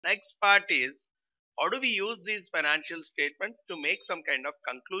Next part is how do we use these financial statements to make some kind of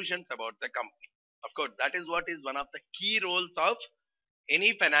conclusions about the company. Of course, that is what is one of the key roles of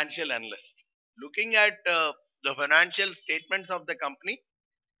any financial analyst. Looking at the financial statements of the company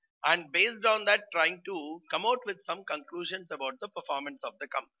and based on that trying to come out with some conclusions about the performance of the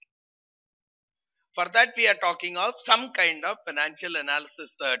company. For that we are talking of some kind of financial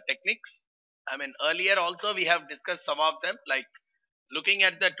analysis techniques. I mean, earlier also we have discussed some of them, like looking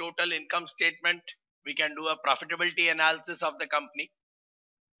at the total income statement, we can do a profitability analysis of the company.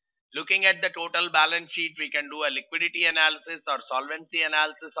 Looking at the total balance sheet, we can do a liquidity analysis or solvency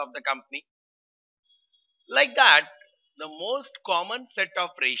analysis of the company. Like that, the most common set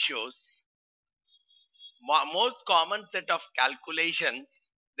of ratios, most common set of calculations,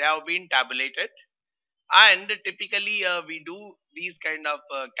 they have been tabulated, and typically we do these kind of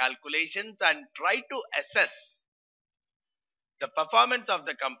calculations and try to assess the performance of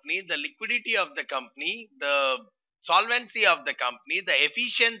the company, the liquidity of the company, the solvency of the company, the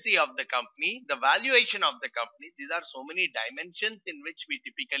efficiency of the company, the valuation of the company. These are so many dimensions in which we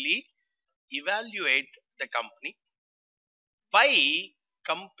typically evaluate the company by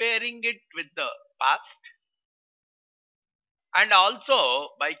comparing it with the past and also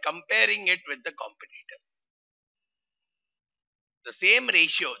by comparing it with the competitors. The same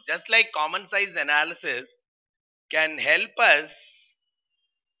ratio, just like common size analysis, can help us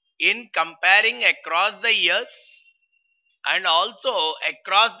in comparing across the years and also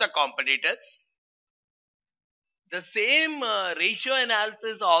across the competitors. The same ratio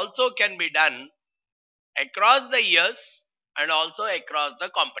analysis also can be done across the years and also across the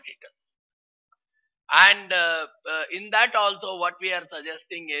competitors. And in that also what we are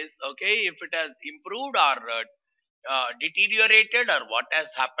suggesting is, okay, if it has improved or deteriorated or what has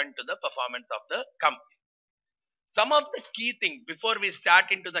happened to the performance of the company. Some of the key things before we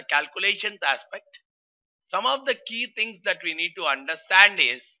start into the calculations aspect, some of the key things that we need to understand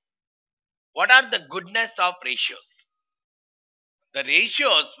is what are the goodness of ratios. The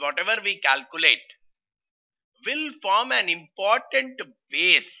ratios, whatever we calculate, will form an important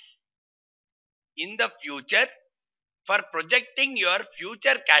base in the future for projecting your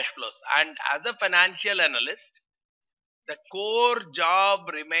future cash flows. And as a financial analyst, the core job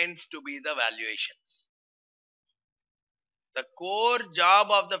remains to be the valuations. The core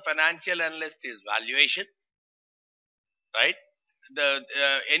job of the financial analyst is valuation, right? The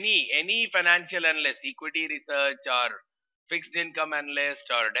any financial analyst, equity research or fixed income analyst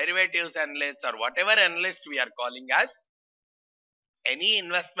or derivatives analyst or whatever analyst we are calling as, any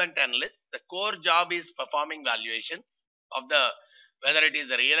investment analyst, the core job is performing valuations of the, whether it is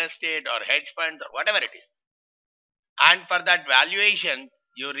the real estate or hedge funds or whatever it is. And for that valuations,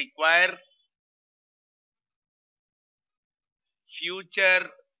 you require future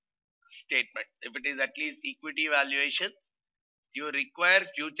statements. If it is at least equity valuations, you require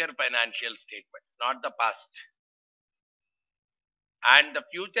future financial statements, not the past. And the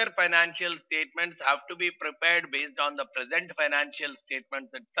future financial statements have to be prepared based on the present financial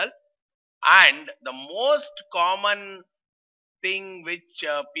statements itself. And the most common thing which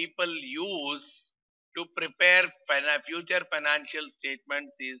people use to prepare future financial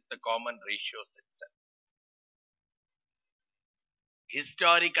statements is the common ratios itself.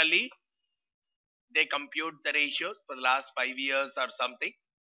 Historically, they compute the ratios for the last 5 years or something.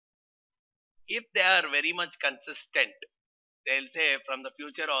 If they are very much consistent, they'll say from the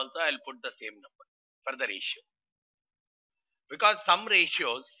future also I'll put the same number for the ratio. Because some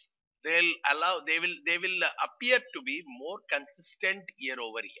ratios, they will appear to be more consistent year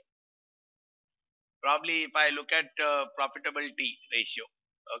over year. Probably if I look at profitability ratio,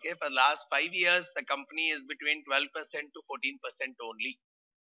 okay, for the last 5 years, the company is between 12% to 14% only.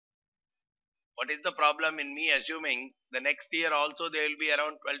 What is the problem in me assuming the next year also they will be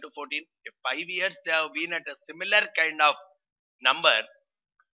around 12 to 14? If 5 years they have been at a similar kind of number,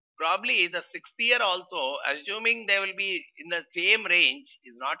 probably the 6th year also, assuming they will be in the same range,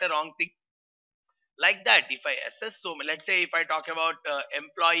 is not a wrong thing. Like that, if I assess, so let's say if I talk about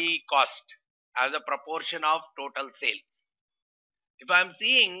employee cost as a proportion of total sales. If I am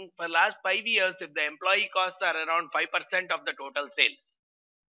seeing for last 5 years, if the employee costs are around 5% of the total sales,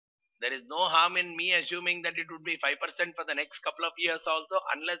 there is no harm in me assuming that it would be 5% for the next couple of years also,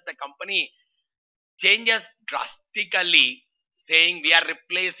 unless the company changes drastically, saying we are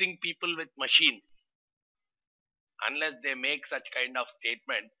replacing people with machines. Unless they make such kind of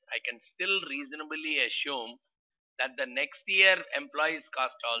statements, I can still reasonably assume that the next year employees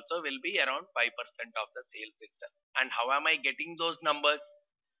cost also will be around 5% of the sales itself. And how am I getting those numbers?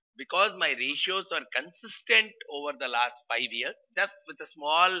 because my ratios are consistent over the last 5 years, just with a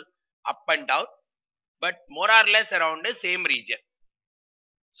small up and down, but more or less around the same region.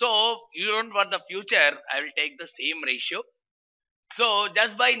 So even for the future, I will take the same ratio. So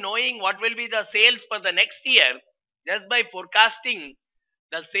just by knowing what will be the sales for the next year, just by forecasting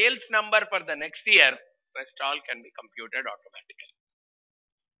the sales number for the next year, rest all can be computed automatically.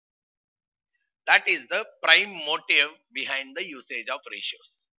 That is the prime motive behind the usage of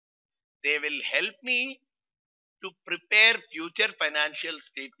ratios. They will help me to prepare future financial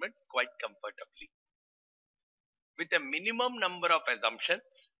statements quite comfortably. With a minimum number of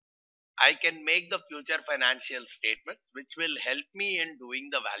assumptions, I can make the future financial statements, which will help me in doing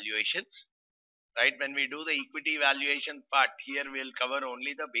the valuations. Right? When we do the equity valuation part, here we will cover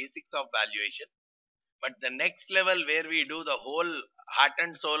only the basics of valuation. But the next level where we do the whole heart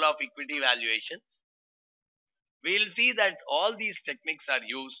and soul of equity valuations, we will see that all these techniques are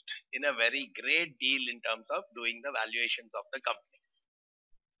used in a very great deal in terms of doing the valuations of the companies.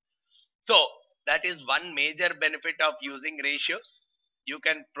 So that is one major benefit of using ratios. You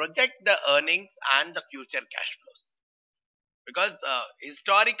can project the earnings and the future cash flows. Because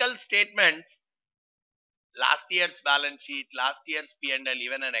historical statements, last year's balance sheet, last year's P&L,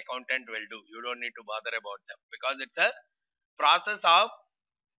 even an accountant will do. You don't need to bother about them, because it's a process of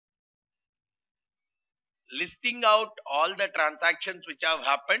listing out all the transactions which have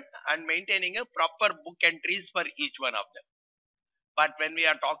happened and maintaining a proper book entries for each one of them. But when we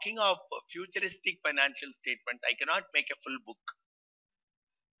are talking of futuristic financial statements, I cannot make a full book.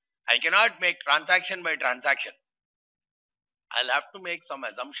 I cannot make transaction by transaction. I'll have to make some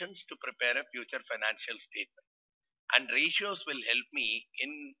assumptions to prepare a future financial statement. And ratios will help me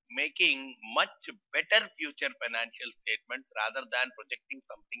in making much better future financial statements rather than projecting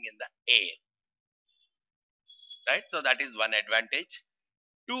something in the air. Right? So that is one advantage.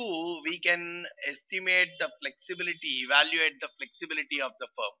 Two, we can estimate the flexibility, evaluate the flexibility of the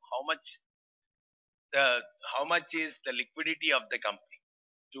firm. How much is the liquidity of the company?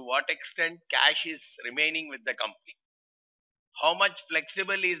 To what extent cash is remaining with the company? How much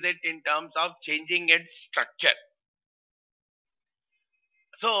flexible is it in terms of changing its structure?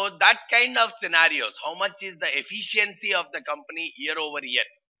 So that kind of scenarios, how much is the efficiency of the company year over year?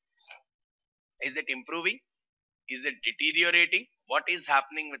 Is it improving? Is it deteriorating? What is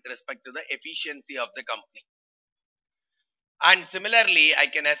happening with respect to the efficiency of the company? And similarly, I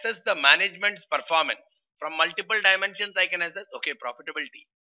can assess the management's performance. From multiple dimensions, I can assess, okay, profitability.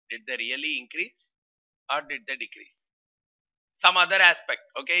 Did they really increase or did they decrease? Some other aspect,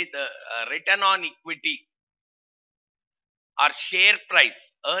 okay, the return on equity or share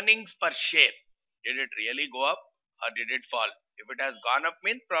price, earnings per share. Did it really go up or did it fall? If it has gone up,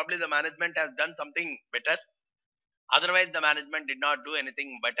 means probably the management has done something better. Otherwise, the management did not do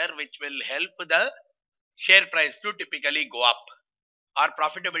anything better, which will help the share price to typically go up, or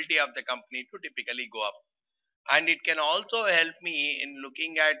profitability of the company to typically go up. And it can also help me in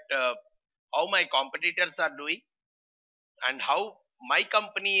looking at how my competitors are doing and how my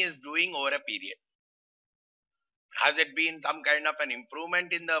company is doing over a period. Has it been some kind of an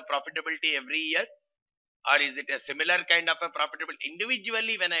improvement in the profitability every year, or is it a similar kind of a profitability?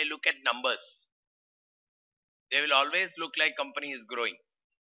 Individually, when I look at numbers, they will always look like company is growing.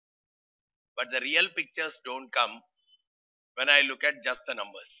 But the real pictures don't come when I look at just the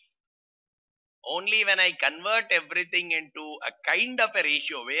numbers. Only when I convert everything into a kind of a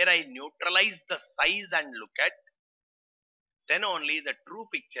ratio where I neutralize the size and look at, then only the true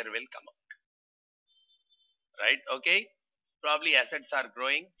picture will come out. Right? Okay? Probably assets are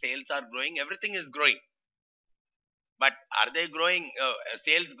growing, sales are growing, everything is growing. But are they growing,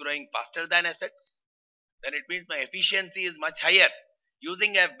 sales growing faster than assets? Then it means my efficiency is much higher.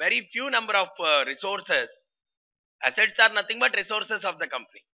 Using a very few number of resources, assets are nothing but resources of the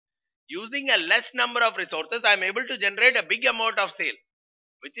company. Using a less number of resources, I am able to generate a big amount of sale,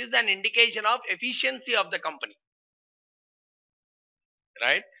 which is an indication of efficiency of the company.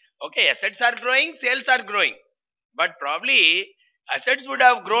 Right? Okay, assets are growing, sales are growing. But probably assets would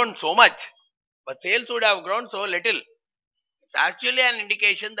have grown so much, but sales would have grown so little. It's actually an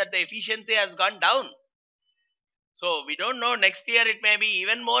indication that the efficiency has gone down. So we don't know, next year it may be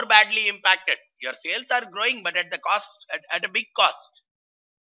even more badly impacted. Your sales are growing, but at the cost, at a big cost.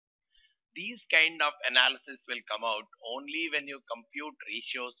 These kind of analysis will come out only when you compute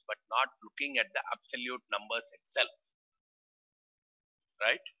ratios, but not looking at the absolute numbers itself.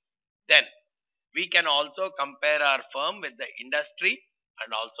 Right? Then we can also compare our firm with the industry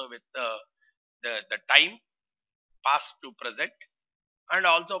and also with the time past to present, and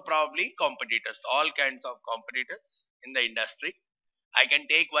also probably competitors, all kinds of competitors in the industry. I can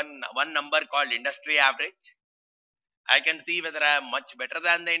take one number called industry average. I can see whether I am much better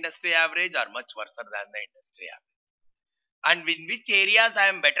than the industry average or much worse than the industry average. And in which areas I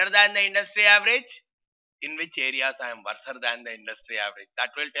am better than the industry average, in which areas I am worse than the industry average.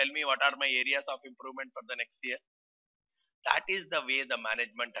 That will tell me what are my areas of improvement for the next year. That is the way the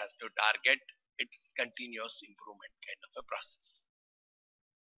management has to target its continuous improvement kind of a process.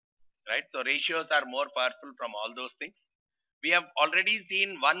 Right? So ratios are more powerful from all those things. We have already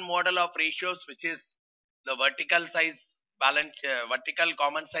seen one model of ratios, which is the vertical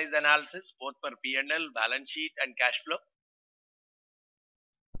common size analysis, both for P&L, balance sheet and cash flow,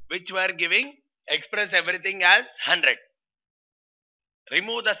 which were express everything as 100.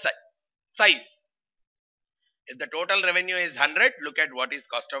 Remove the size. If the total revenue is 100, look at what is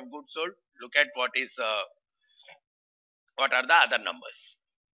cost of goods sold, look at what are the other numbers,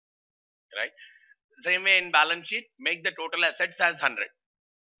 right? Same way in balance sheet, make the total assets as 100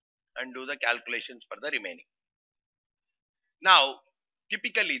 and do the calculations for the remaining. Now,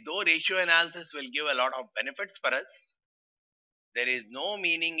 typically, though ratio analysis will give a lot of benefits for us, there is no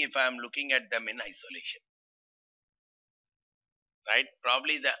meaning if I am looking at them in isolation. Right?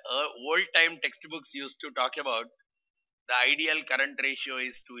 Probably the old time textbooks used to talk about the ideal current ratio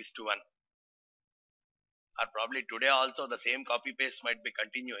is 2:1. Or probably today also the same copy paste might be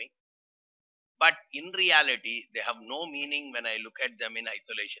continuing. But in reality, they have no meaning when I look at them in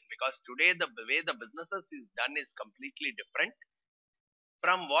isolation, because today the way the businesses is done is completely different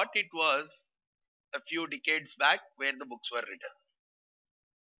from what it was a few decades back where the books were written.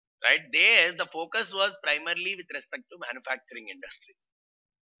 Right? There, the focus was primarily with respect to manufacturing industry.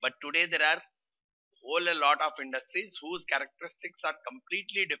 But today there are a lot of industries whose characteristics are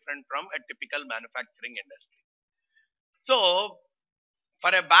completely different from a typical manufacturing industry. So, for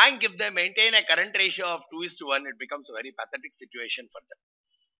a bank, if they maintain a current ratio of 2:1, it becomes a very pathetic situation for them.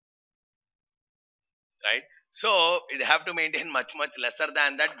 Right? So, they have to maintain much lesser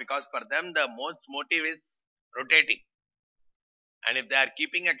than that, because for them the most motive is rotating. And if they are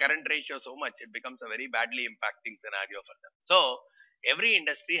keeping a current ratio so much, it becomes a very badly impacting scenario for them. So, every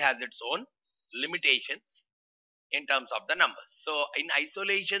industry has its own limitations in terms of the numbers. So, in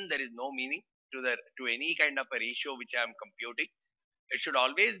isolation, there is no meaning to any kind of a ratio which I am computing. It should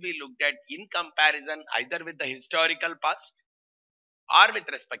always be looked at in comparison either with the historical past or with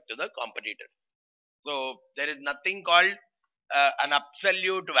respect to the competitors. So, there is nothing called an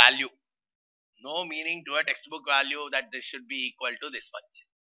absolute value. No meaning to a textbook value that this should be equal to this much.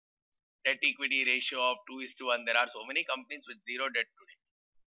 Debt equity ratio of 2:1. There are so many companies with zero debt today.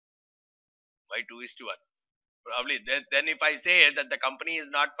 Why 2:1? Probably then if I say that the company is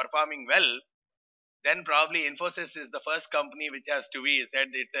not performing well, then probably Infosys is the first company which has to be said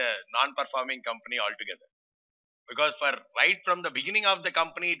it's a non-performing company altogether. Because right from the beginning of the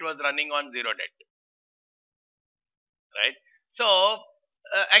company, it was running on zero debt. Right? So,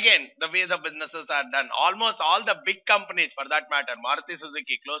 again, the way the businesses are done, almost all the big companies for that matter, Maruti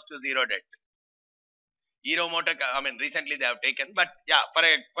Suzuki, close to zero debt. Hero Motor, recently they have taken, but yeah,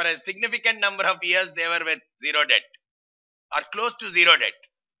 for a significant number of years, they were with zero debt or close to zero debt,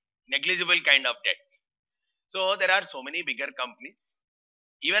 negligible kind of debt. So, there are so many bigger companies,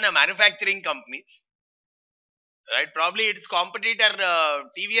 even a manufacturing companies, right? Probably its competitor,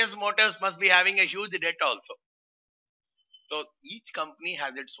 TVS Motors, must be having a huge debt also. So, each company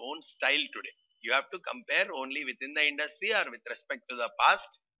has its own style today. You have to compare only within the industry or with respect to the past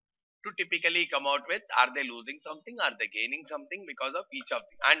to typically come out with, are they losing something, are they gaining something because of each of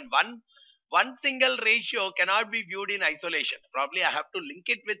them. And one single ratio cannot be viewed in isolation. Probably I have to link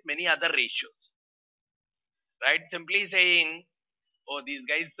it with many other ratios. Right? Simply saying, oh, these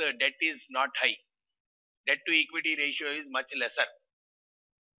guys' debt is not high. Debt to equity ratio is much lesser.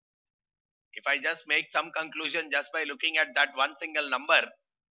 If I just make some conclusion just by looking at that one single number,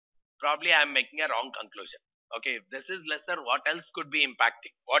 probably I am making a wrong conclusion. Okay, if this is lesser, what else could be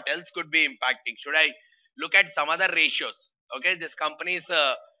impacting? What else could be impacting? Should I look at some other ratios? Okay, this company's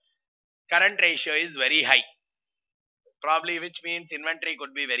current ratio is very high. Probably, which means inventory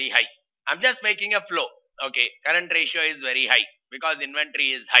could be very high. I'm just making a flow. Okay, current ratio is very high because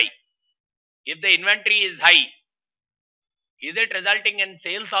inventory is high. If the inventory is high, is it resulting in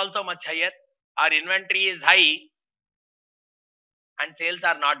sales also much higher? Or inventory is high and sales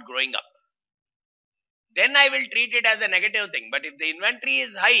are not growing up? Then I will treat it as a negative thing. But if the inventory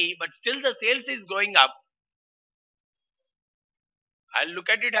is high, but still the sales is going up, I'll look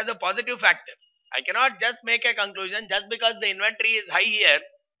at it as a positive factor. I cannot just make a conclusion just because the inventory is high here,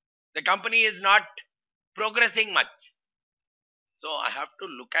 the company is not progressing much. So I have to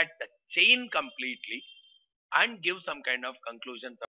look at the chain completely and give some kind of conclusions.